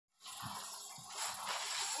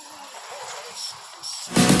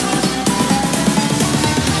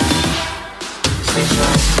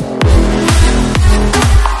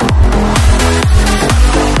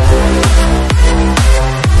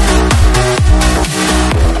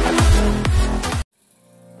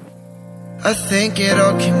I think it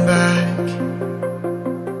all came back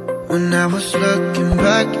when I was looking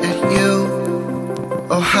back at you.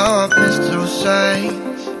 Oh, how I've missed those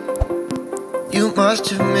sights. You must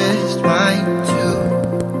have missed mine too.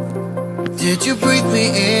 Did you breathe me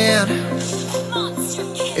in?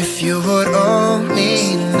 If you would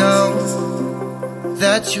only know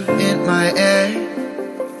that you're in my air,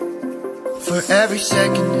 for every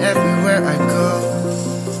second, everywhere I go.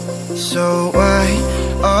 So why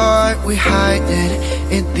are we hiding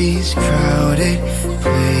in these crowded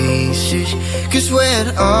places? 'Cause when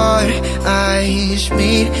our eyes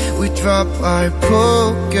meet, we drop our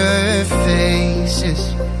poker faces.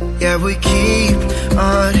 Yeah, we keep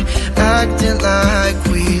on acting like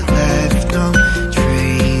we left no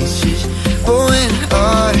traces. But when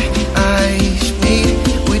our eyes meet,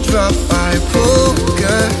 we drop our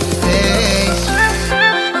poker faces.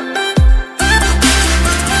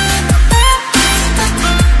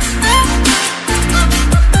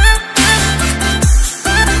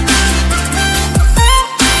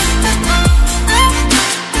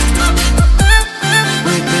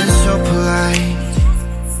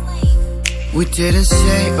 We didn't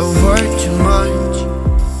say a word too much.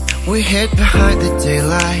 We hid behind the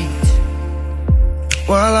daylight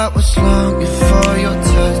while I was longing for your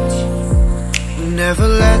touch. We never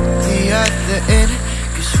let the other in,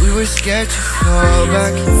 'cause we were scared to fall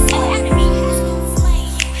back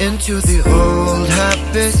into the old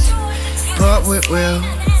habits. But we will,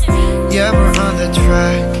 yeah, we're on the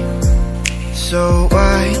track. So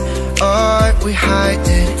why are we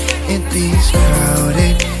hiding in these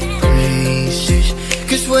crowded places?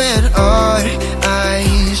 'Cause when our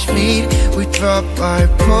eyes meet, we drop our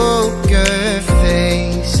poker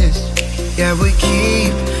faces. Yeah, we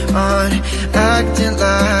keep on acting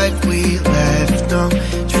like we left no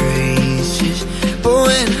traces. But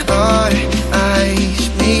when our eyes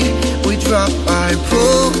meet, we drop our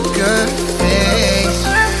poker faces.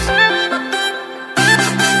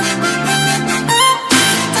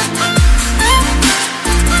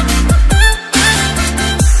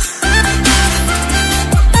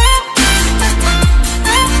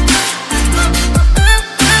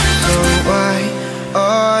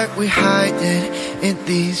 We hiding in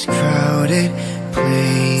these crowded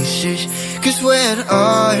places. 'Cause when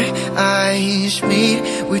our eyes meet,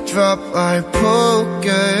 we drop our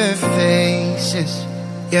poker faces.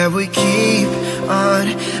 Yeah, we keep on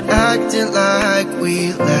acting like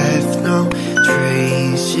we left no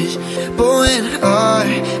traces. But when our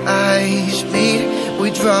eyes meet, we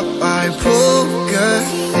drop our poker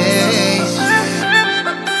faces.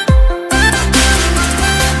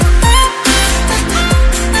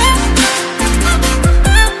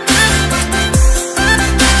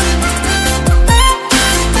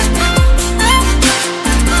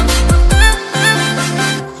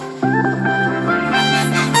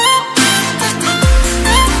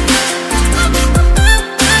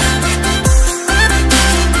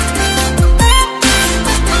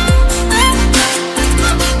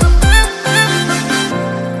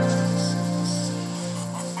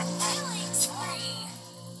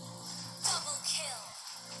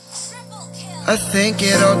 I think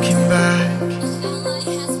it all came back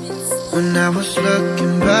when I was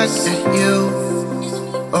looking back at you.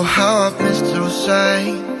 Oh, how I've missed those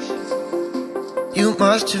sights. You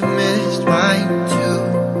must have missed mine too.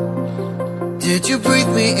 Did you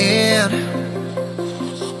breathe me in?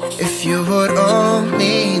 If you would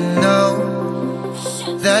only know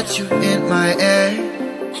that you're in my air,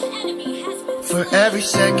 for every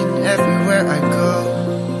second, everywhere I go.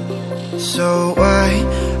 So why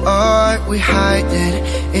are we hiding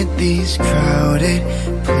in these crowded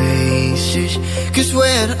places? 'Cause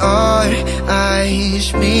when our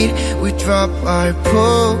eyes meet, we drop our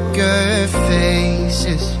poker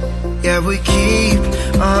faces. Yeah, we keep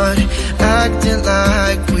on acting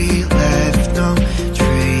like we left no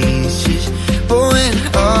traces. But when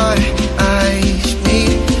our eyes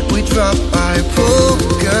meet, we drop our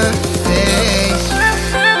poker faces.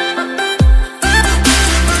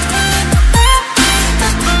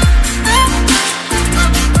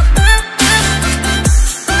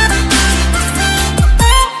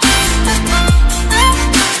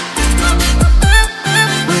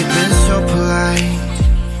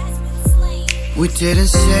 We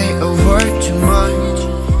didn't say a word too much.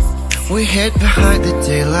 We hid behind the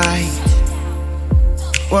daylight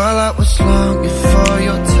while I was longing for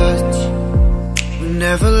your touch. We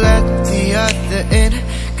never let the other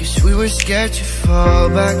we were scared to fall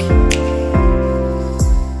back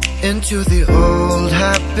into the old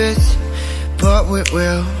habits, but we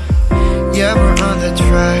will, yeah, we're on the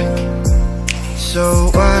track.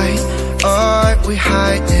 So why are we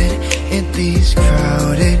hiding in these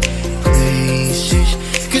crowded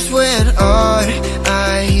places? Cause when our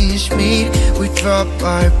eyes meet, we drop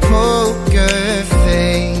our poker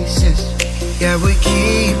faces. Yeah, we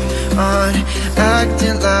keep on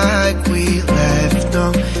acting like we